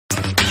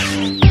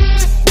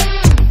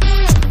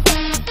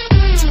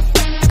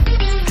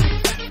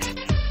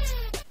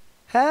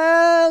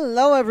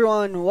Hello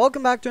everyone,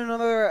 welcome back to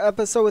another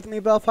episode with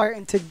me, Bellfire,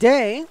 and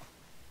today,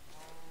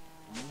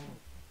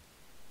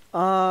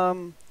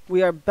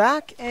 we are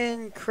back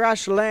in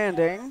Crash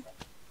Landing,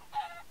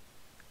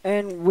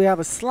 and we have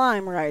a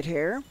slime right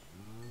here,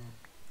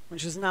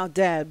 which is now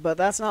dead, but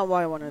that's not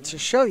what I wanted to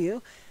show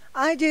you.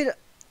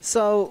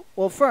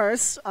 Well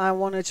first, I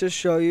wanted to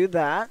show you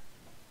that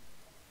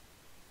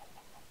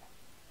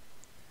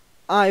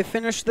I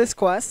finished this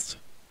quest.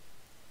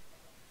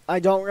 I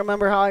don't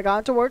remember how I got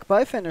it to work,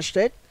 but I finished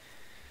it.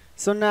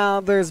 So now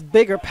there's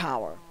bigger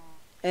power.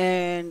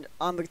 And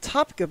on the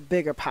topic of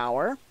bigger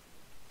power,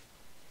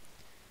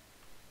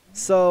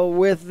 so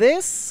with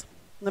this,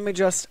 let me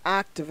just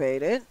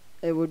activate it.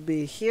 It would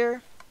be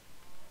here.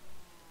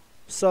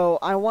 So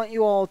I want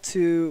you all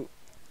to,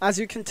 as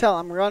you can tell,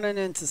 I'm running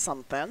into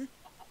something.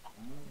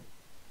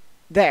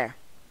 There.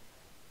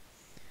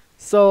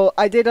 So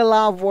I did a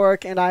lot of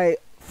work and I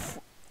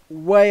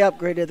way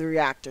upgraded the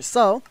reactor.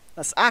 So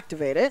let's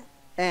activate it,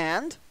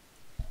 and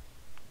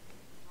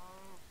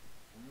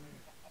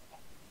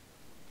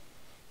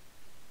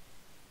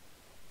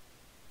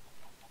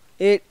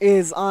it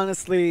is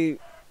honestly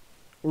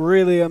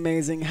really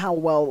amazing how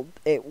well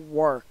it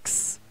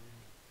works.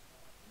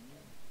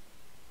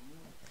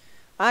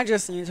 I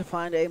just need to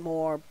find a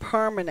more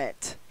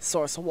permanent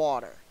source of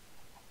water.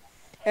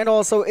 And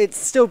also, it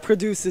still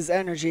produces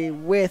energy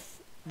with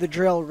the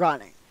drill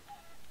running,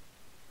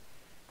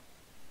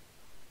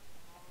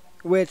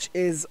 which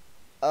is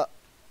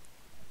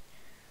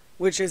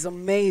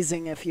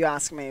amazing if you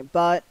ask me.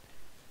 But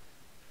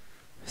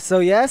so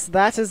yes,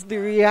 that is the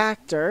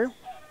reactor.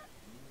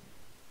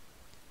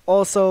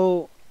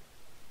 Also,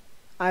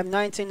 I have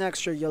 19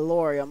 extra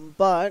yellorium,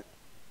 but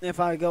if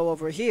I go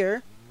over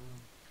here,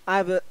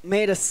 I've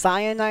made a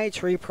cyanite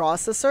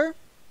reprocessor.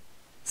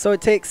 So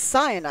it takes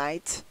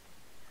cyanite,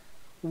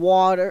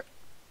 water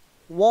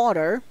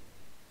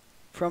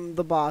from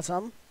the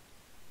bottom,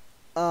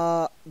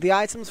 the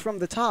items from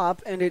the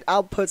top, and it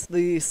outputs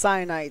the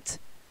cyanite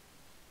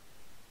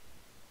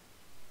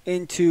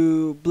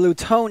into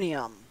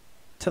plutonium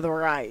to the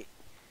right.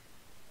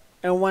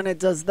 And when it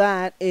does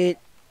that, it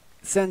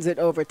sends it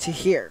over to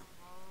here.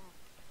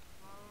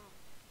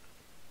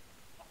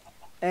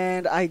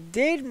 And I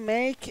did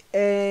make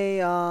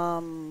a,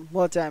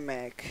 what did I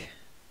make?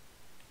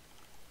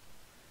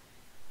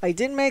 I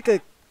did make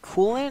a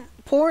coolant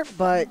port,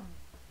 but,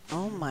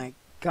 oh my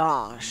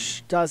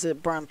gosh, does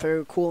it burn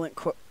through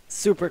coolant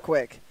super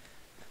quick.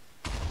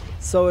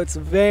 So it's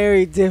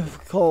very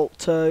difficult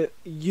to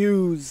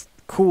use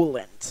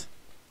coolant.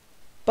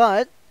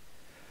 But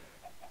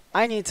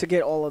I need to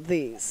get all of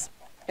these.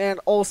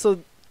 And also,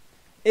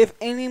 if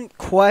any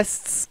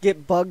quests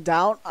get bugged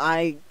out,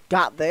 I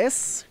got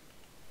this.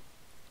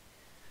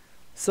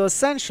 So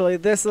essentially,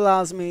 this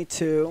allows me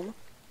to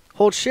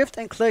hold shift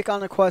and click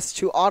on a quest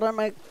to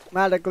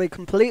automatically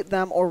complete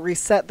them or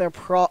reset their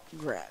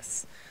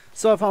progress.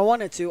 So if I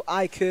wanted to,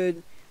 I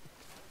could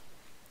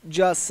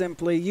just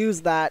simply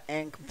use that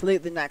and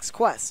complete the next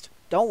quest.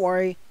 Don't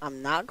worry,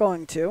 I'm not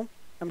going to.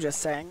 I'm just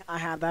saying I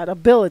have that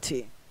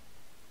ability.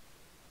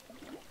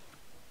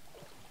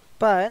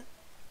 But,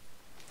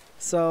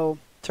 so,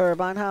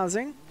 turbine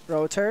housing,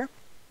 rotor,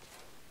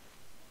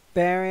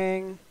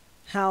 bearing,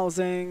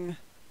 housing,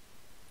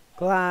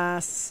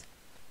 glass,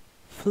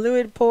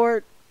 fluid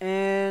port,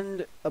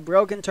 and a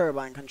broken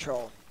turbine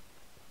control.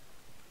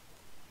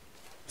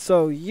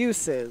 So,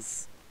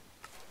 uses.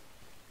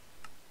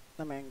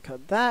 Let me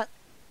encode that.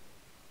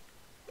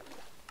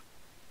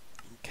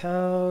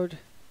 Encode.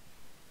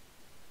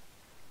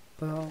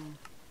 Boom.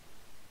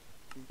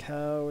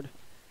 Encode.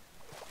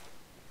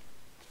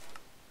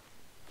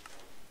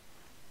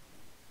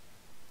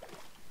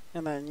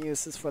 And then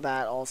uses for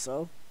that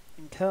also.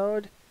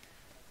 Encode.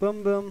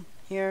 Boom, boom.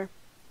 Here.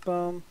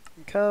 Boom.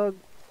 Encode.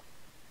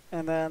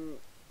 And then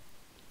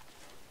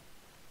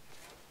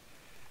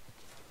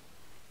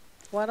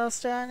what else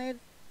do I need?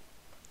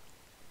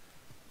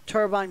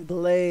 Turbine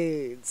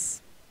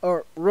blades.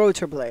 Or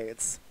rotor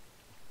blades.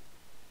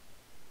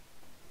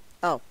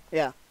 Oh,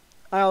 yeah.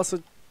 I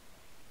also...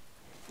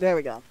 There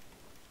we go.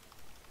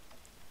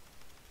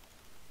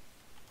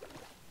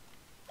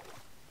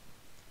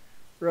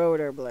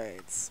 Rotor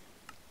blades.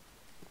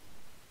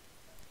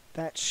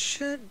 That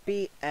should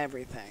be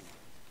everything.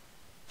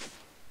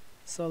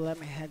 So let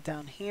me head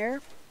down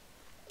here.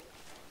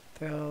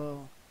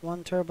 Throw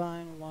one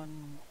turbine,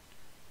 one...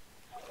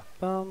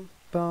 Boom,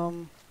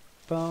 boom,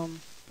 boom,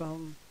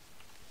 boom.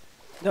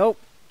 Nope.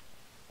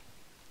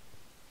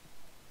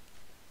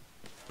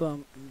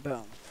 Boom,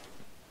 boom.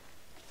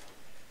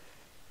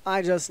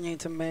 I just need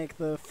to make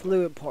the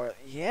fluid port.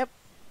 Yep.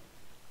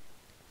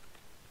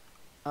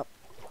 Up.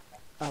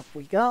 Up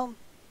we go.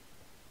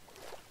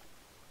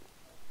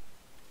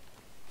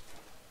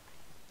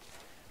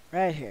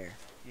 Right here.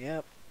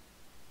 Yep.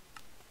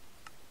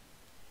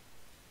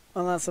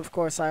 Unless, of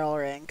course, I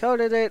already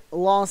encoded it,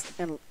 lost,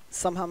 and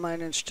somehow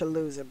managed to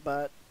lose it,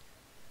 but...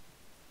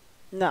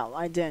 No,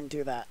 I didn't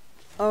do that.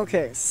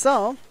 Okay,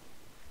 so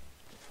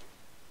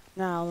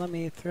now let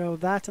me throw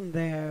that in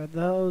there,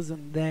 those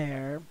in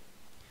there.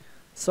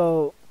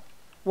 So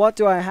what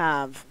do I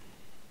have?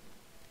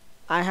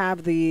 I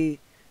have the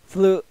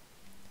fluid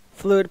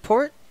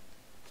port,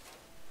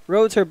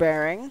 rotor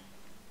bearing,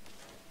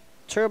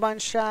 turbine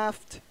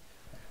shaft,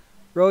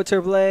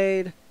 rotor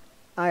blade.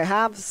 I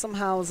have some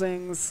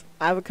housings.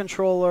 I have a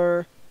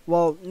controller.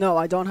 Well, no,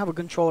 I don't have a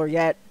controller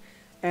yet.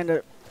 And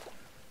a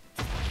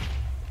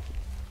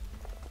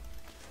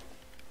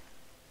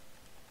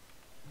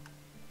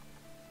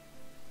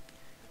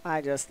I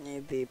just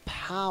need the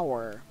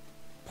power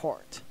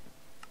port.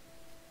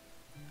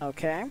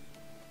 Okay.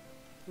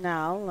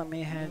 Now, let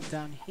me head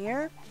down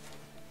here.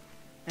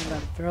 And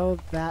then throw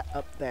that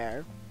up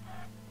there.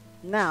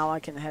 Now, I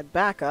can head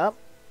back up.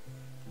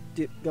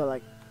 Go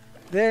like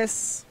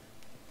this.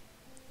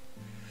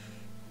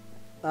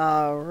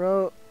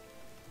 Nope.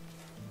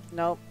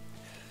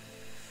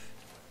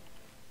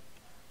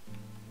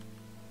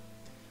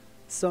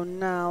 So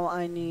now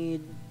I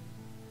need...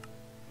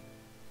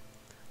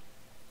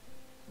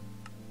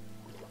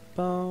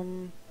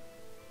 boom.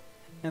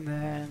 And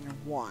then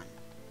one.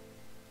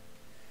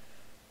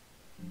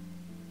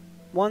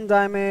 One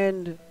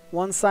diamond,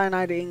 one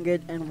cyanide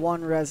ingot, and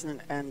one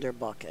resonant ender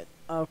bucket.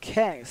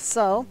 Okay,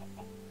 so...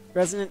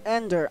 resonant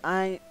ender,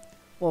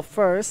 well,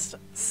 first,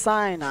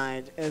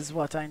 cyanide is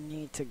what I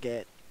need to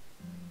get.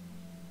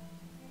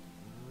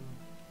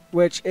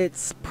 Which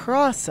it's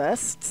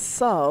processed,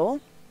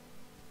 so...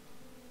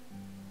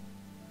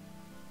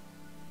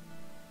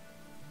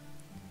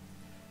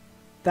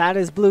 that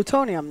is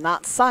plutonium,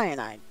 not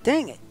cyanide.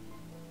 Dang it.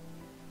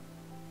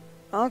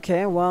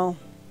 Okay, well...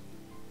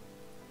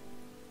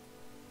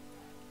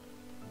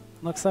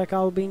 looks like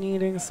I'll be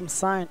needing some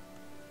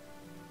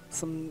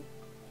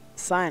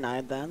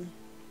cyanide then.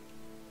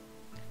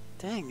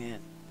 Dang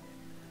it.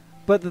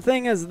 But the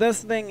thing is,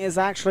 this thing is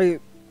actually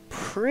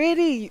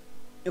pretty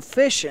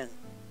efficient.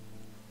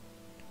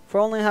 For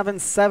only having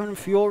 7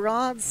 fuel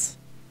rods?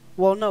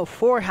 Well, no,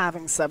 for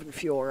having 7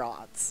 fuel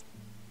rods.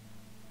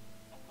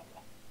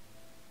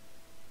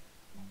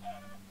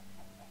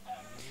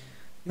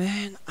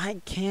 Man,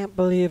 I can't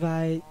believe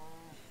I...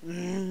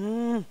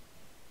 Dang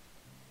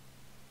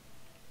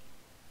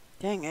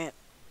it.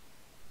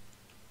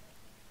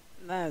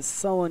 That is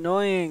so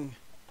annoying.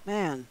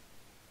 Man.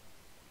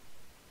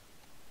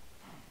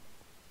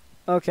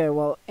 Okay,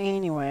 well,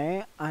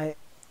 anyway,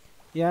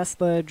 yes,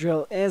 the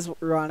drill is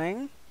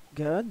running.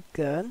 Good,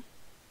 good.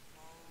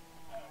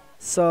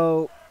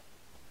 So,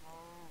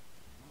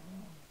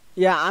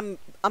 yeah,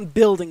 I'm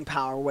building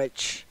power,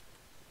 which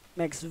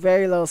makes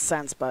very little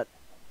sense, but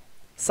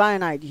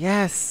cyanide,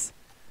 yes.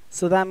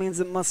 So that means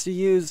it must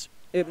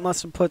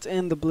have put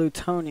in the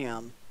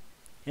plutonium.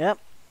 Yep.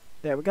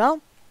 There we go.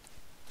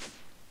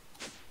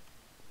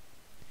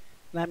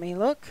 Let me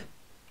look.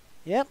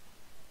 Yep.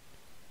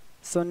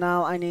 So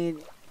now I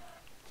need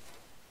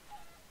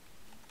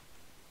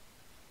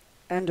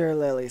ender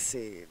lily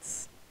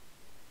seeds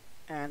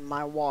and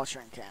my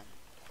watering can.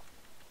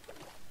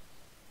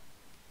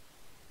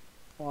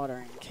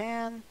 Watering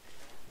can.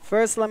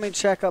 First, let me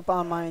check up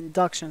on my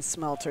induction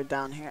smelter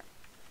down here.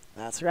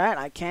 That's right,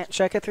 I can't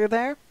check it through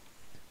there,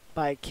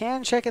 but I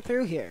can check it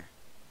through here.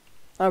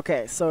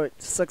 Okay, so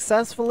it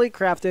successfully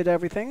crafted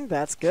everything.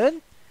 That's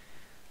good.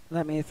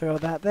 Let me throw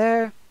that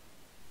there.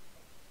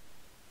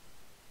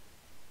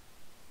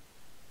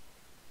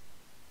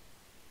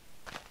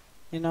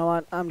 You know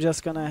what? I'm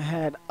just gonna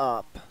head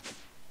up.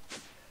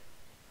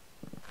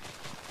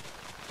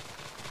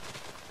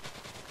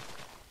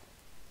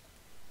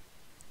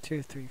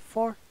 Two, three,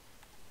 four.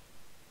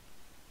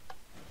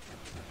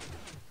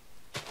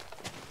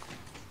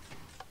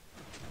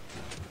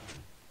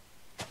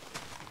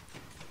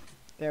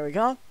 There we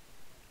go.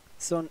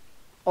 So,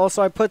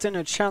 also I put in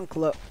a chunk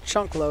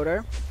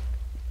loader.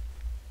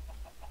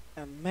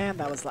 And man,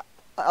 that was like...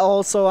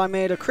 Also, I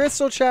made a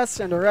crystal chest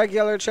and a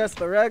regular chest.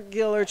 The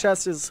regular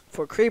chest is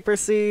for creeper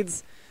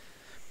seeds.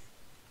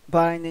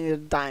 But I need a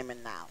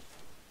diamond now.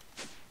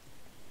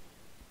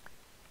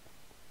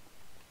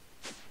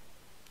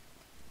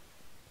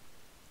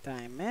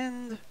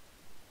 Diamond.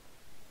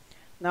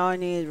 Now I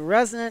need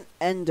resonant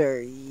ender.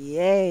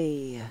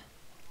 Yay.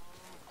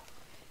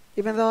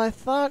 Even though I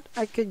thought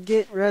I could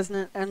get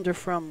resonant ender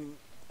from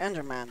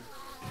Enderman.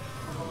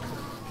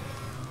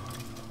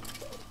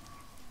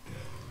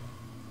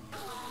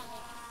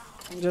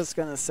 I'm just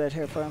gonna sit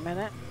here for a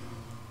minute.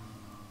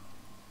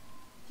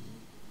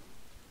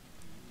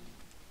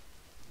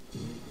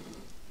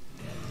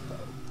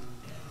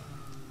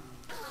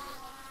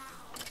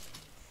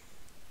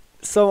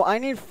 So I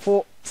need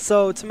 4.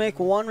 So to make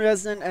 1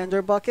 resonant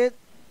ender bucket,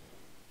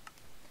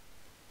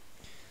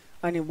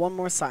 I need 1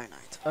 more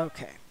cyanide.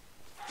 Okay.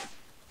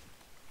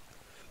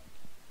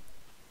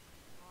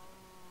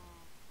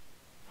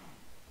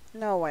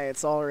 No way,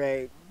 it's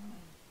alright.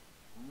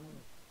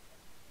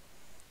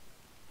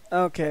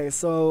 Okay,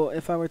 so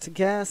if I were to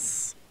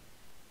guess...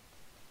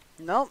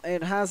 Nope,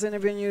 it hasn't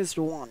even used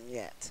 1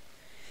 yet.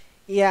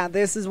 Yeah,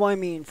 this is what I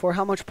mean. For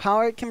how much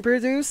power it can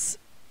produce,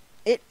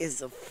 it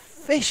is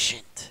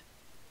efficient.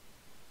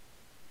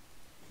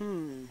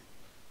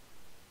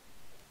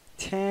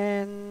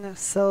 10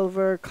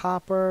 silver,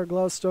 copper,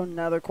 glowstone,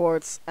 nether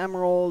quartz,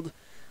 emerald,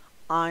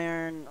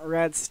 iron,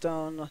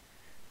 redstone,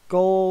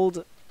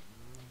 gold,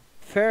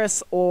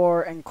 ferrous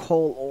ore, and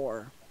coal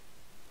ore.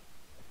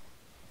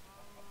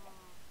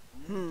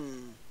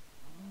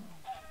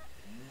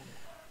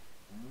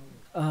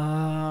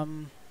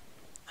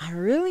 I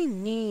really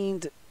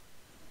need...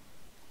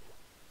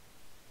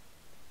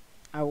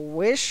 I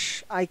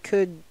wish I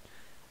could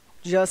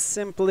just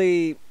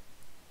simply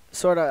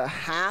sort of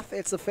half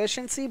its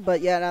efficiency,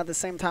 but yet at the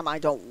same time I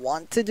don't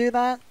want to do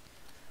that.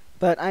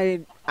 But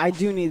I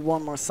do need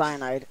one more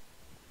cyanide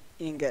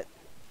ingot.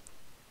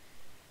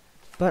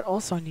 But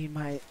also I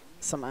need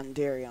some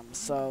Anderium,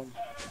 so...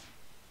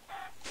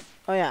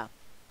 Oh yeah.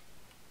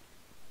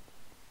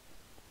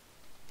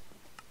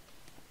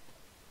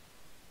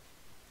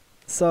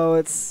 So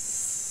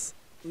it's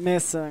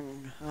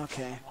missing.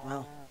 Okay,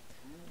 well.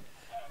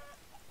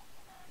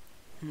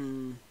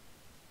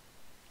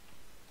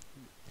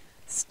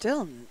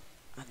 Still,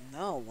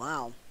 no,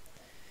 wow.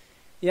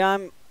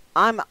 Yeah,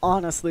 I'm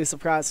honestly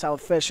surprised how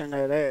efficient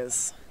it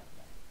is.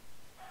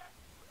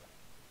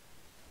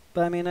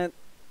 But I mean,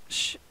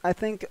 I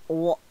think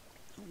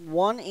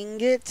one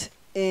ingot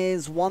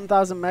is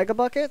 1,000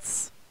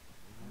 megabuckets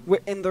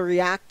in the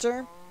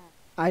reactor.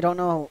 I don't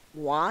know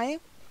why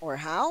or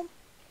how,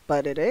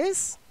 but it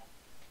is.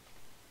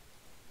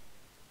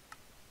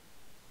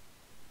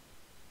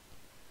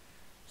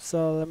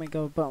 So let me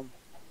go boom.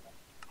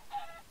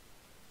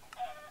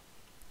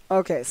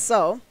 Okay,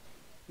 so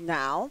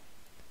now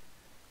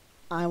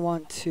I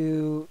want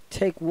to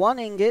take one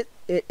ingot.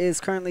 It is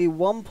currently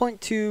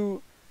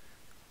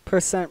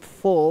 1.2%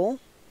 full.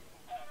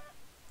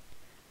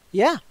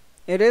 Yeah,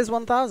 it is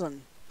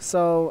 1,000.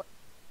 So,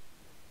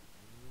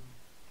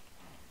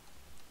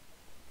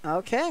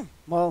 okay,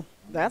 well,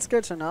 that's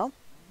good to know.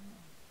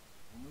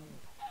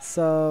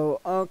 So,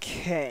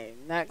 okay,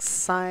 next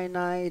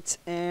cyanide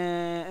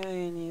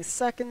any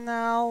second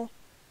now.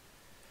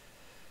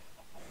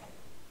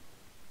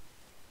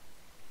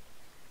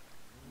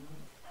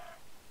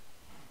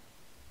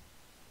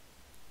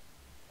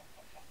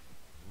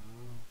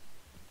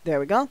 There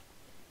we go.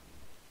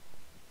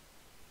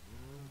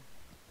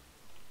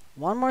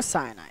 One more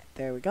cyanide.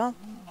 There we go.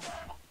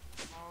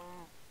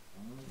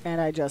 And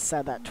I just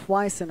said that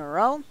twice in a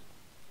row.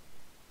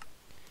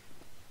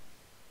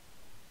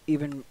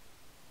 Even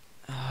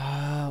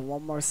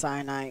one more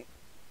cyanide.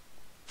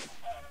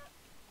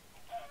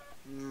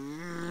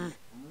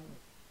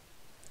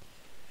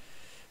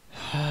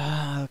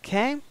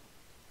 Okay.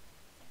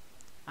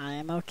 I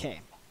am okay.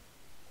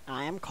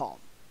 I am calm.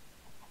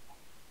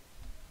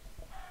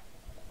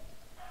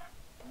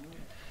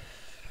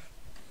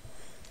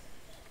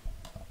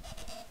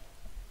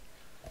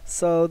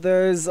 So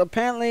there's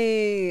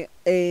apparently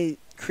a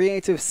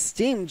creative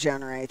steam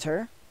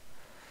generator.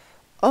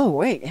 Oh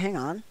wait, hang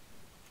on.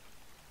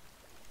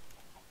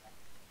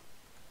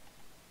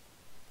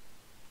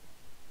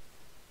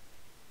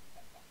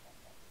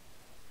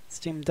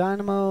 Steam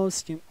dynamo,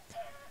 steam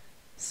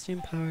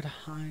powered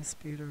high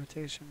speed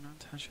rotation,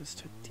 attaches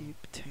to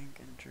deep tank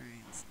and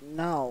drains.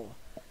 No.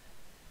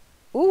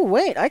 Ooh,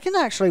 wait, I can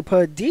actually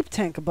put a deep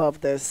tank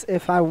above this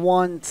if I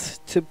want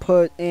to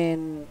put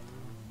in...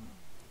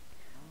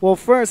 Well,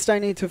 first I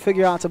need to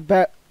figure out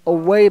a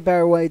way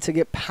better way to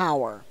get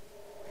power.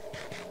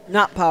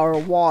 Not power,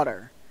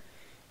 water.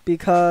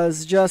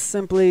 Because just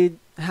simply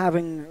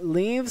having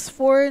leaves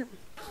for it...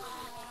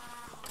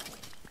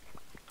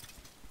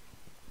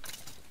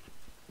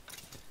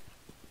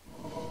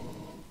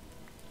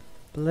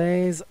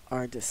 Blaze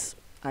are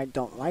I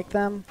don't like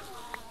them.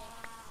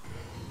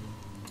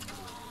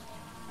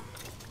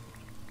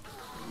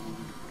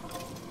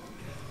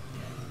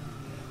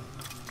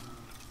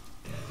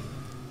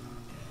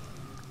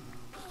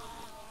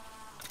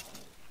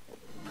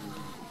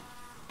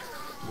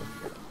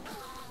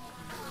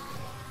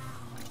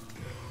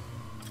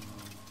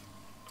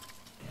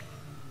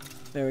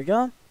 There we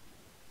go.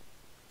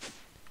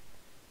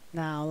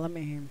 Now let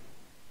me...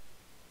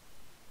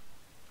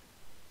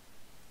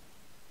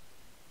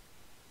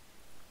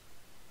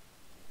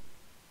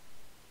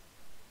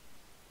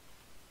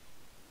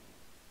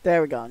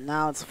 There we go.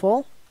 Now it's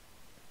full.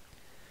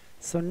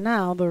 So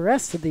now the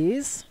rest of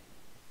these...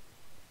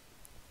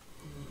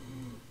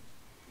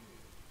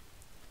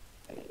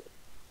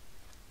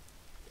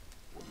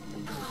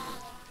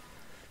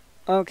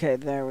 Okay,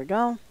 there we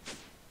go.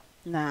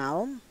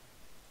 Now...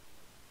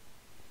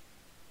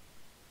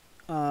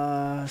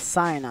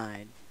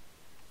 cyanide.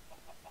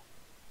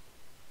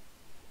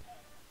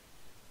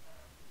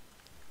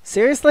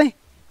 Seriously?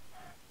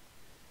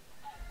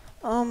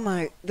 Oh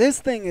my... This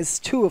thing is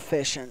too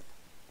efficient.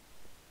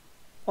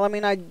 Well, I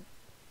mean,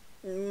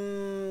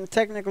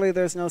 technically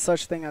there's no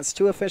such thing as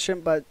too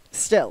efficient, but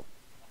still.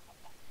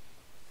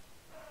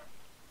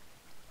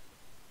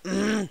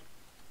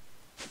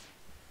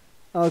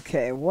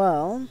 Okay,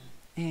 well,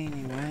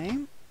 anyway.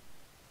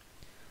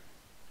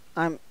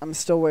 I'm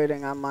still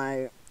waiting on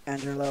my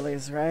Ender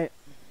lilies, right?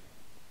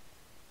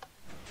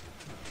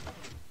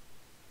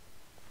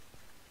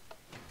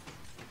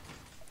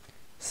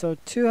 So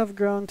 2 have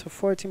grown to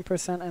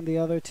 14% and the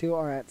other 2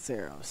 are at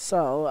 0.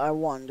 So I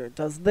wonder,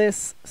 does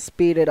this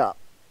speed it up?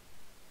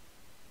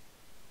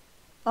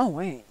 Oh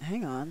wait,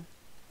 hang on.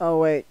 Oh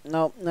wait,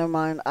 nope, never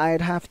mind. I'd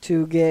have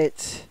to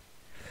get,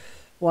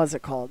 what's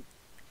it called?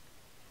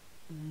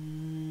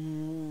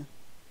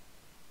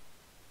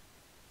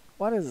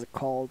 What is it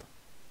called?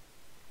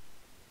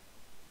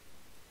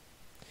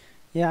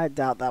 Yeah, I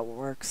doubt that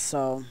works,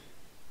 so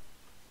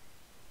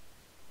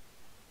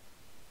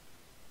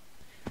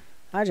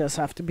I just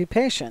have to be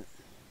patient.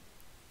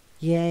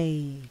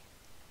 Yay.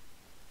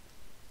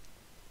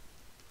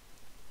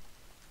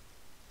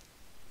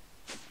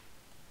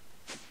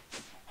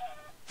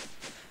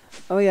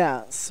 Oh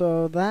yeah,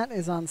 so that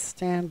is on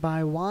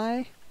standby.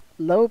 Why?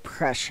 Low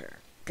pressure.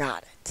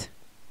 Got it.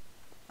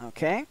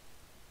 Okay.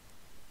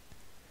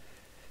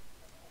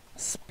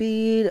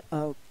 Speed.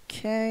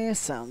 Okay,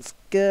 sounds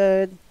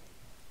good.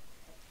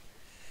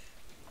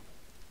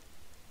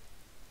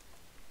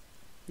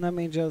 Let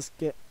me just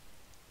get...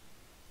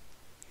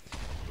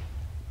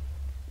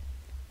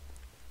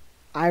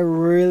 I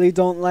really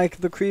don't like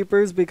the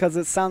creepers because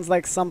it sounds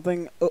like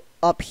something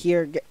up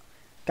here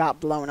got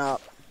blown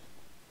up.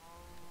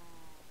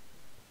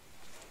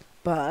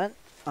 But,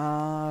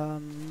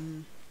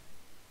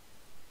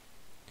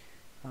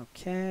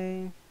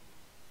 okay.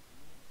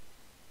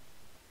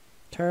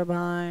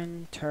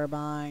 Turbine,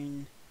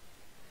 turbine.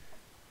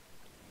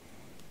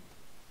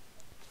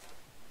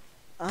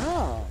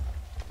 Oh.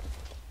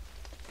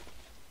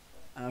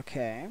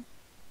 Okay.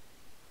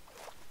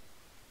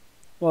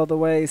 Well, the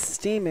way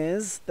steam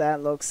is,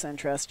 that looks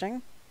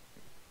interesting.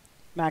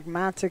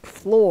 Magmatic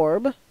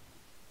florb.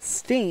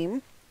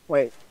 Steam.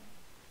 Wait.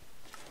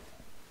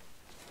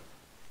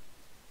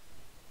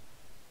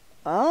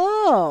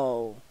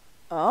 Oh.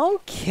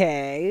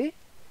 Okay.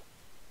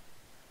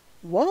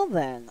 Well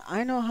then,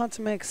 I know how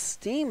to make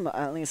steam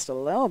at least a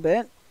little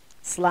bit.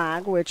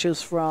 Slag, which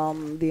is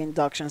from the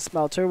induction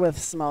smelter with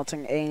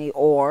smelting any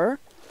ore.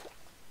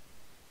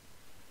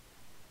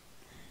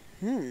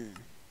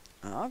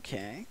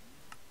 Okay.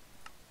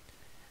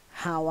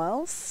 How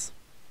else?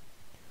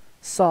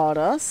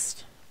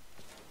 Sawdust.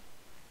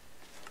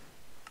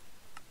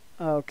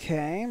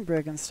 Okay,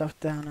 breaking stuff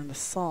down in the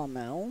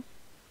sawmill.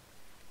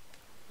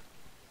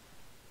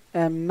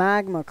 And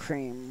magma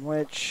cream,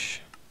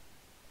 which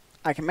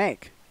I can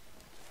make.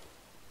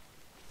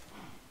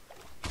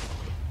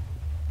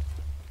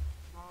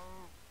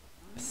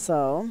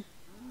 So,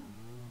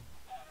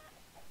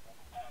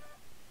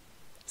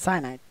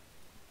 cyanide.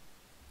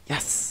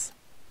 Yes.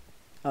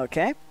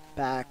 Okay,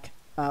 back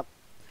up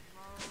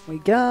we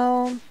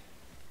go.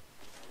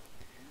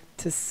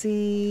 To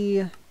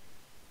see.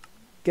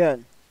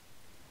 Good.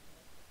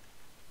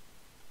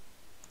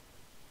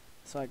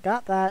 So I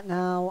got that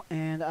now,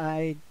 and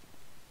I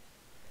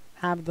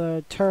have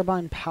the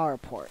turbine power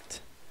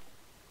port.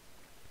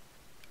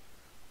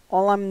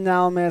 All I'm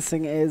now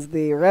missing is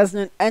the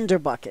resonant ender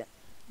bucket.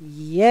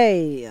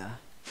 Yay!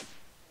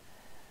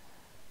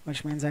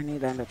 Which means I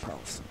need ender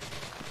pearls.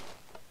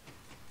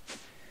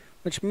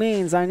 Which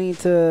means I need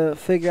to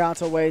figure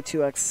out a way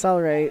to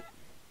accelerate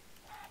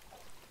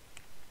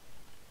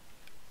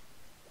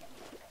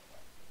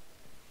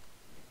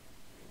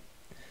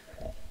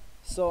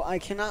so I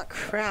cannot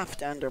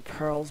craft ender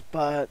pearls,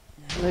 but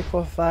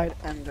liquefied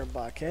ender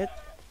bucket,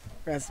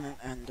 resonant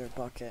ender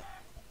bucket.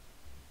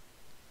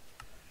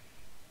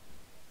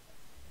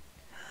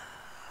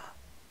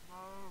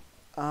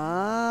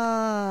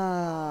 Ah.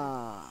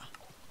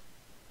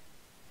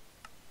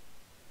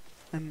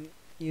 And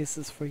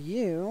uses for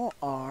you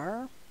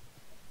are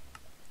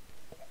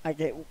I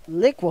get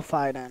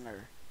liquefied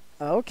ender.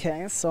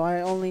 Okay, so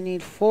I only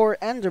need 4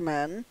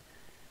 endermen.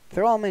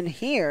 Throw them in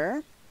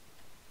here.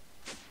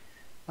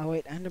 Oh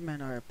wait,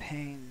 endermen are a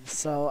pain.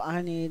 So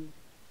I need...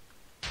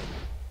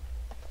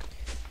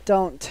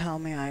 Don't tell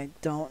me I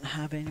don't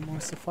have any more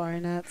safari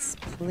nets,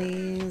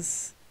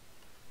 please.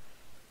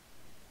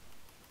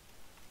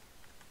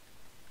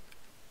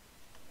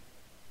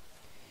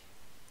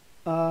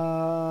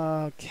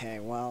 Okay,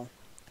 well,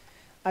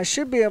 I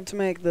should be able to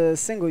make the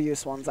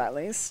single-use ones at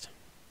least.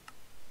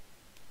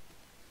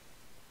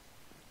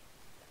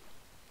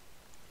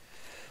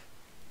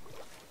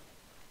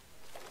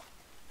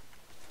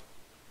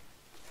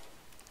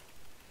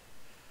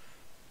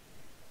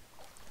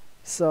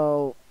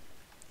 So,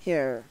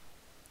 here,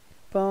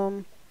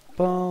 boom,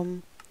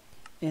 boom,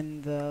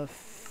 in the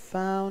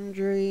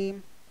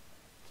foundry.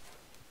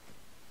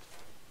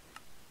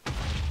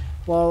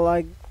 Well,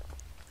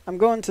 I'm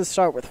going to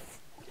start with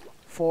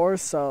 4,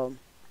 so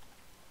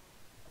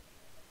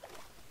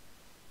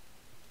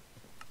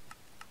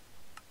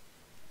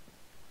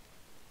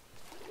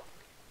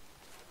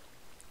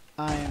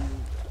I'm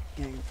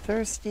getting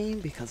thirsty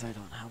because I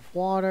don't have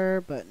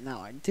water, but now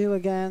I do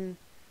again.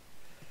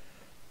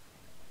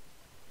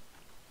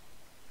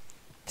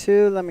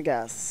 2, let me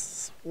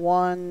guess.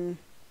 1,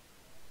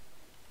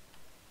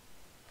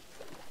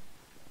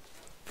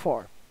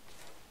 4.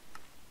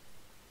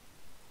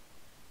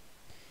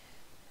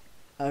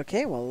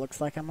 Okay, well,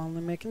 looks like I'm only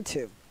making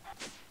 2.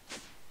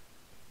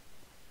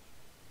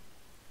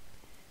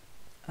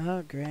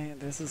 Oh, great.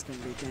 This is going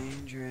to be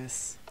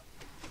dangerous.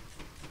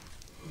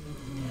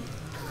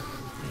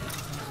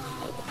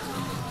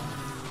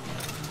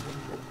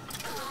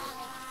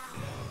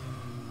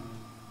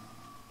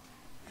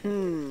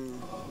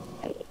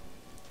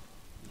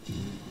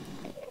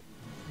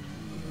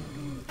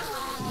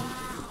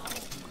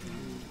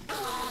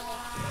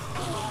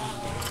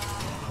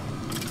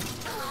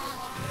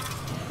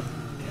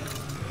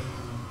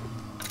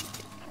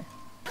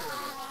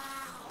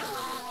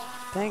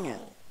 Dang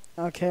it.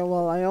 Okay,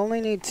 well, I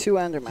only need 2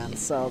 Endermen,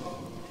 so...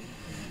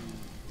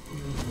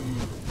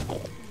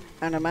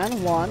 Enderman,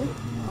 1.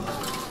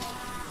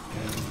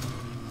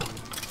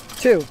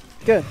 2.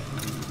 Good.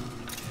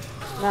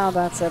 Now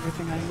that's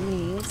everything I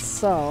need,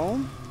 so...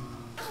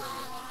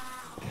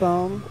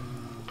 Boom.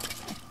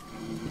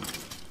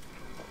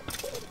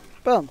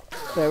 Boom.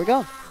 There we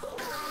go.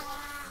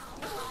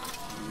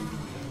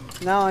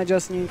 Now I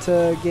just need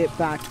to get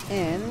back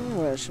in,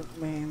 which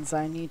means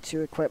I need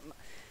to equip...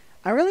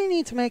 I really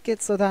need to make it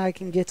so that I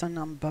can get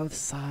on both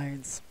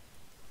sides.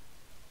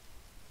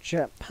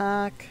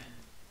 Jetpack.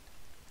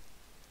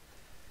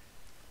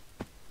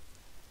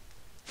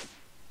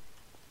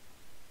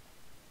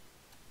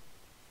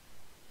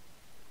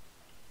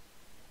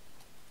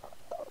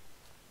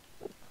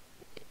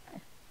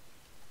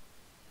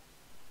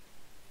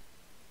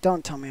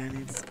 Don't tell me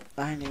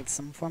I need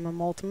some form of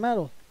molten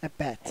metal. I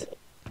bet.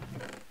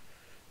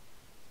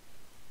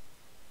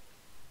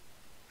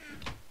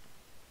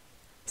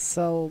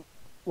 So,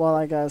 well,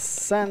 I guess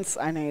since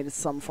I need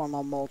some form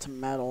of molten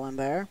metal in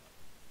there,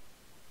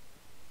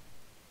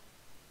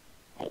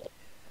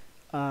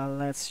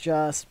 let's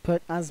just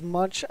put as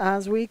much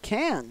as we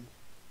can.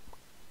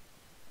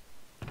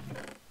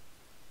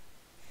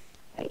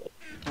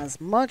 As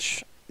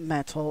much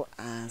metal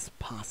as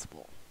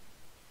possible.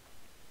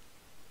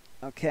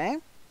 Okay.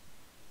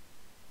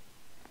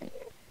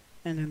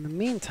 And in the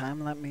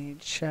meantime, let me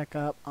check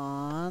up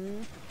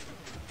on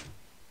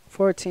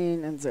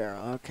 14 and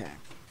 0. Okay.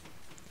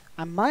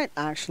 I might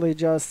actually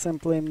just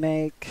simply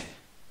make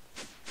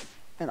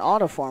an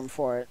autoform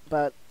for it,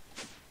 but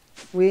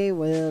we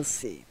will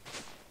see.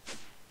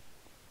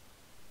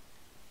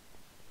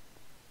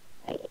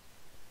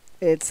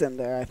 It's in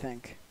there, I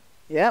think.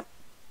 Yep.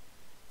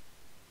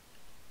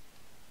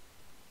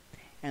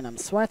 And I'm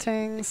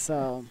sweating,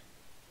 so...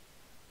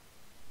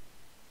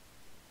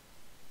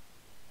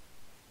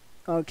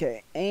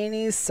 Okay,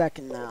 any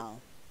second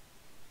now.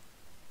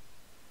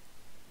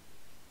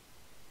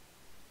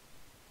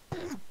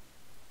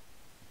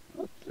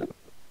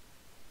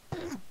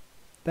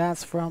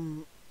 That's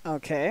from...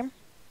 Okay.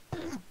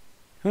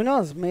 Who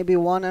knows? Maybe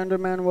one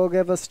Enderman will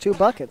give us 2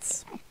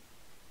 buckets.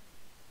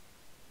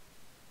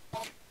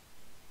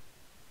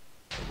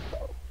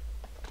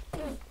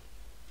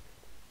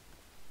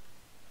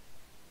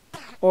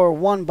 Or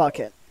 1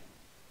 bucket.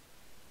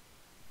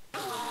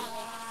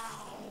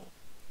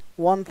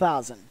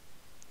 1,000.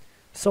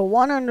 So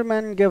 1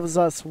 Enderman gives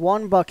us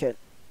 1 bucket.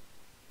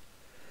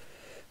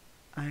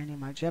 I need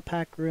my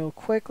jetpack real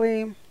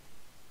quickly.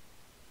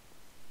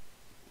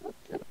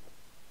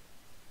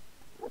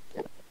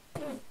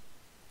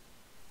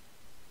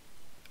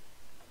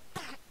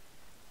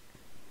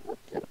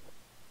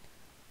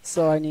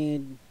 So I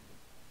need...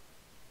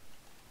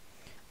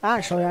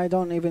 Actually, I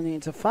don't even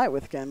need to fight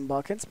with getting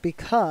buckets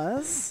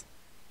because...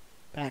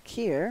 Back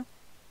here...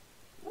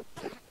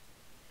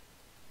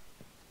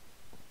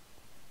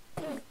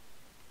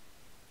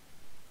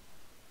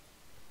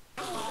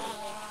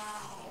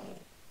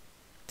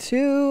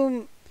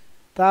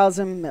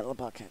 2,000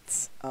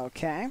 millibuckets.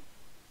 Okay.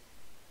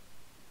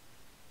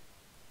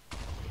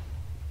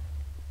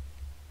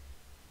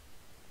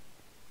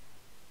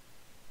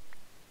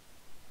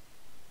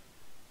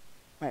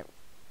 Wait.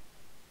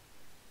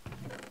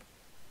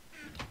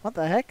 What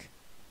the heck?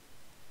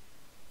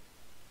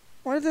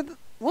 Where did...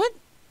 What?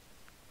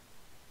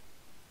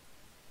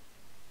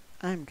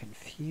 I'm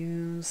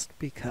confused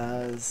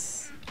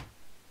because...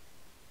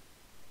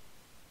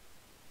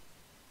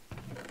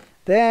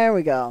 There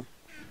we go.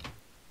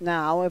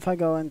 Now, if I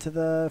go into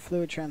the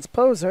fluid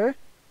transposer...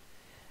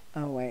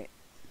 Oh, wait.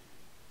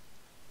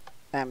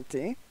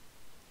 Empty.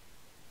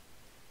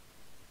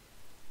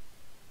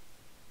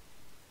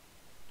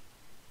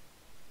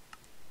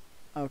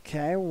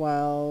 Okay,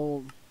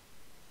 well...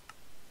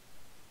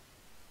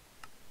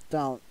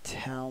 Don't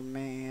tell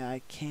me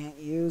I can't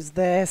use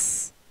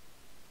this.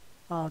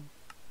 Oh,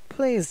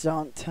 please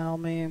don't tell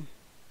me.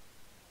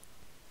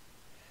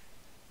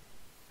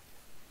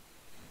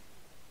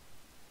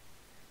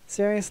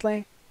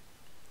 Seriously?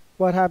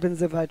 What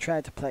happens if I try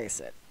to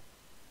place it?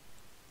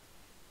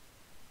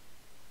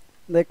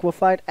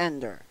 Liquefied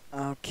Ender.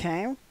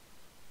 Okay.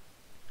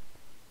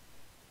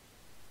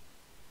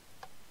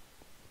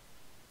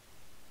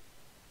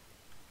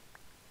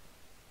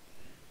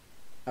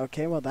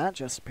 Okay, well that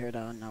just appeared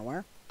out of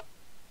nowhere.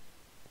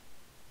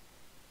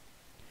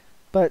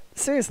 But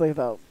seriously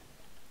though,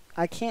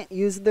 I can't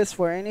use this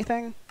for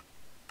anything?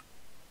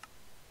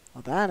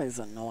 Well, that is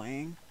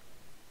annoying.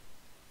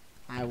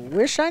 I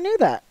wish I knew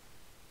that.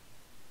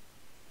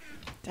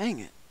 Dang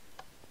it.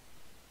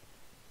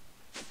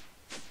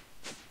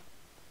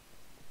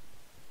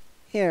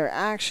 Here,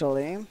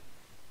 actually,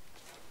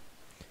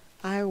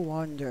 I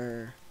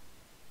wonder.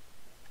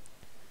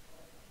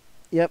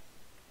 Yep.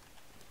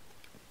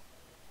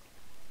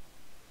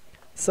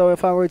 So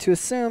if I were to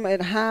assume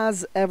it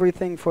has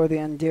everything for the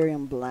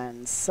Enderium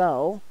blend,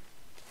 so...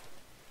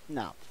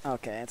 No.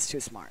 Okay, it's too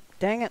smart.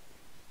 Dang it.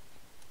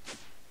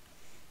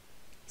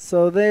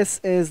 So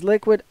this is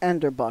Liquid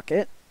Ender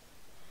Bucket.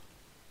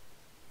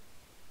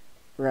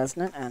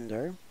 Resonant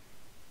Ender.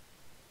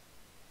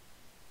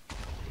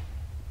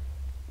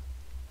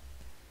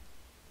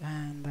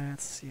 And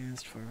that's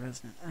used for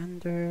Resonant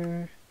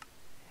Ender.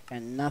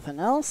 And nothing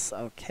else.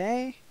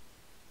 Okay.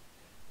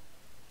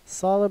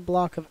 Solid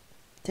block of...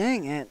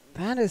 Dang it.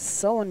 That is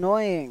so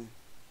annoying.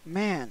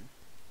 Man.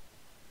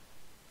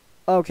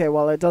 Okay,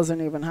 well, it doesn't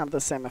even have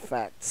the same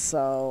effect,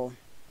 so...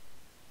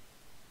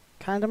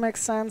 Kind of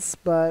makes sense,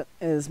 but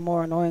is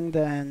more annoying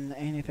than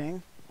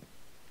anything.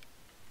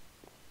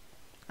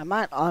 I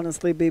might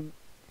honestly be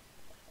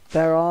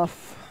better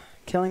off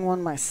killing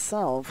one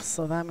myself,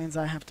 so that means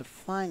I have to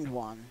find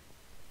one.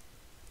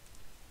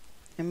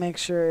 And make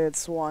sure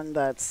it's one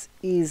that's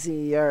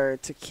easier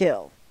to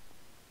kill.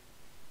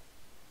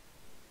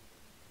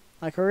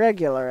 Like a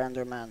regular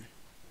Enderman.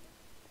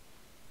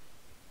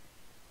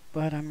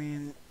 But I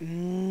mean,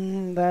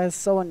 that is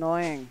so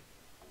annoying.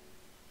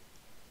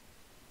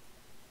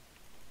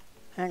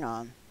 Hang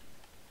on.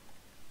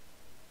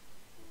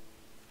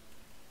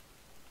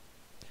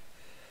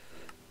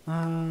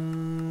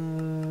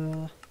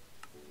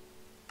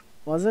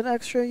 Was it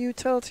extra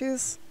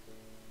utilities?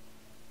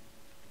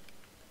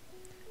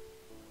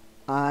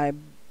 I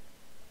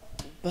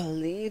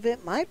believe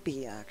it might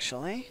be,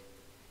 actually.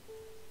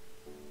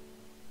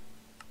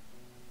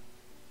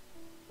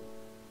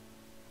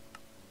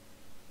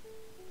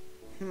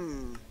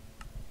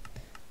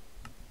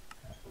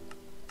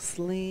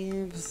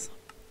 Sleeves,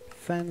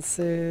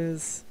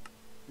 fences.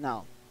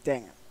 No,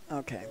 dang it.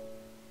 Okay.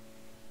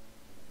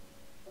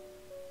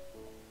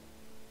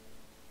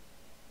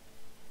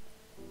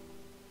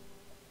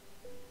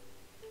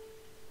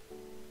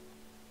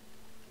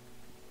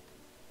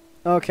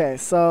 Okay,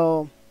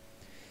 so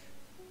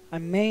I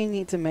may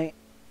need to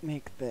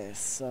make this,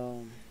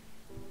 so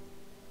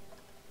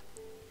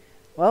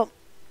well,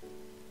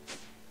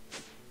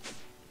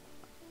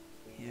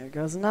 here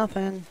goes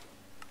nothing.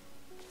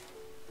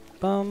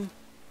 Boom.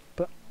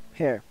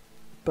 Here.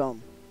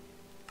 Boom.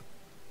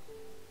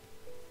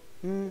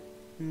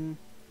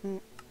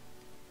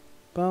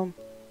 Boom.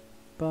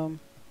 Boom.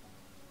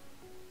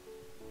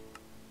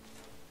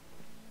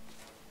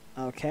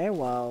 Okay,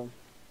 well.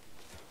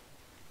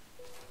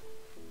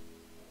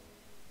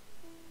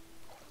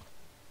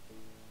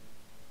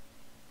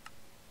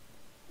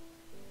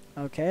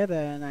 Okay,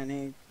 then I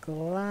need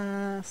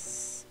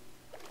glass.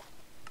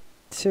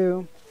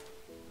 2.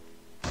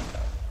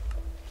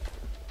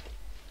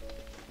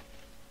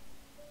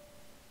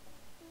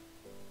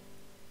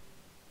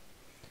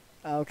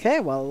 Okay,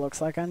 well, it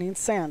looks like I need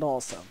sand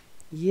also.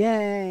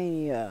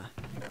 Yay!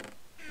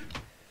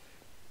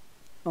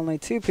 Only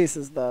 2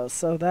 pieces though,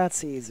 so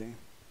that's easy.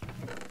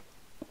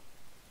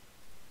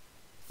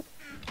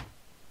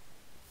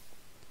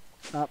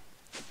 Up.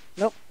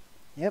 Nope.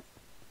 Yep.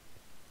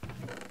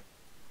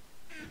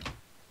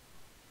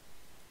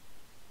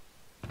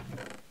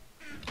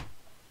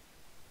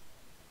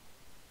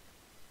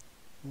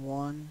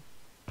 One.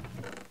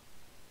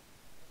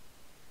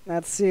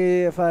 Let's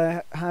see if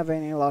I have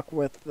any luck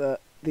with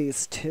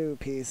these 2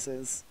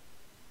 pieces.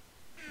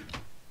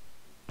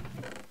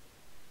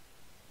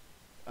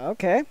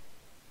 Okay.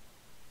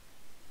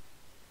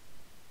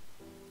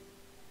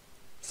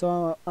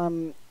 So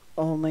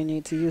only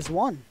need to use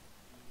 1.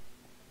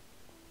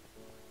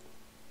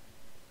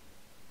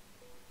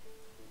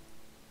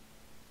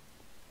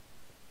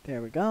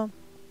 There we go.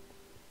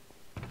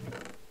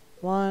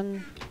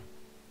 1.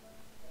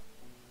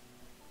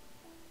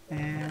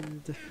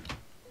 And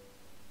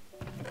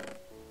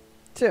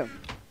 2.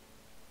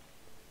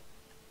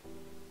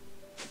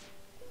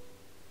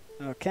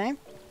 Okay.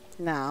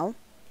 Now.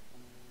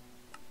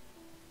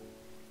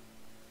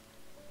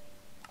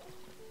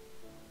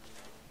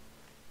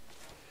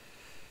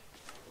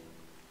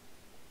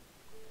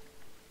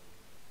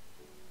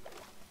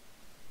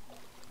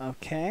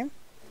 Okay.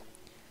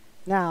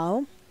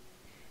 Now,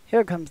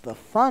 here comes the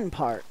fun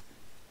part.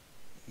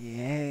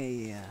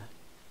 Yay.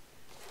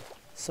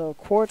 So,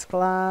 quartz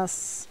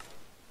glass.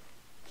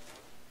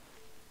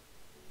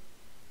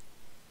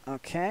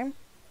 Okay.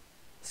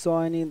 So,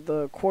 I need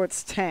the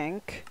quartz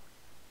tank,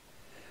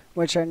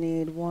 which I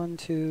need 1,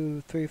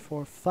 2, 3,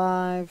 4,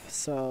 5.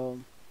 So,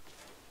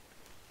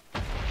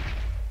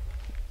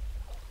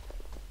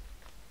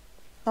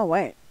 oh,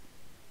 wait.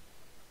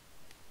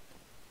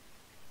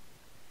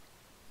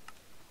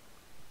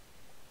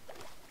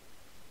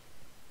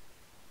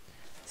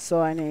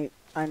 So I need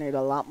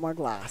a lot more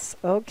glass.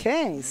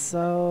 Okay,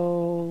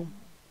 so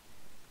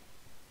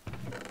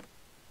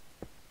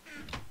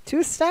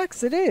 2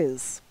 stacks it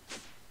is.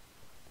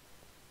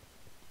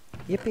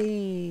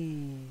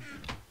 Yippee.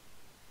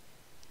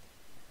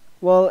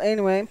 Well,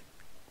 anyway,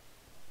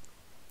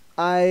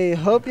 I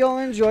hope y'all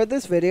enjoyed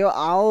this video.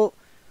 I'll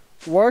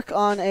work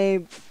on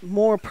a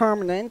more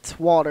permanent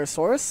water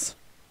source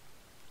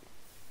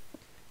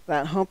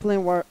that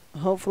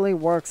hopefully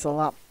works a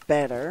lot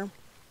better.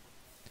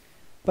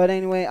 But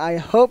anyway, I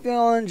hope you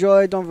all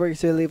enjoyed. Don't forget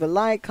to leave a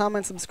like,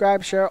 comment,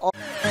 subscribe, share, all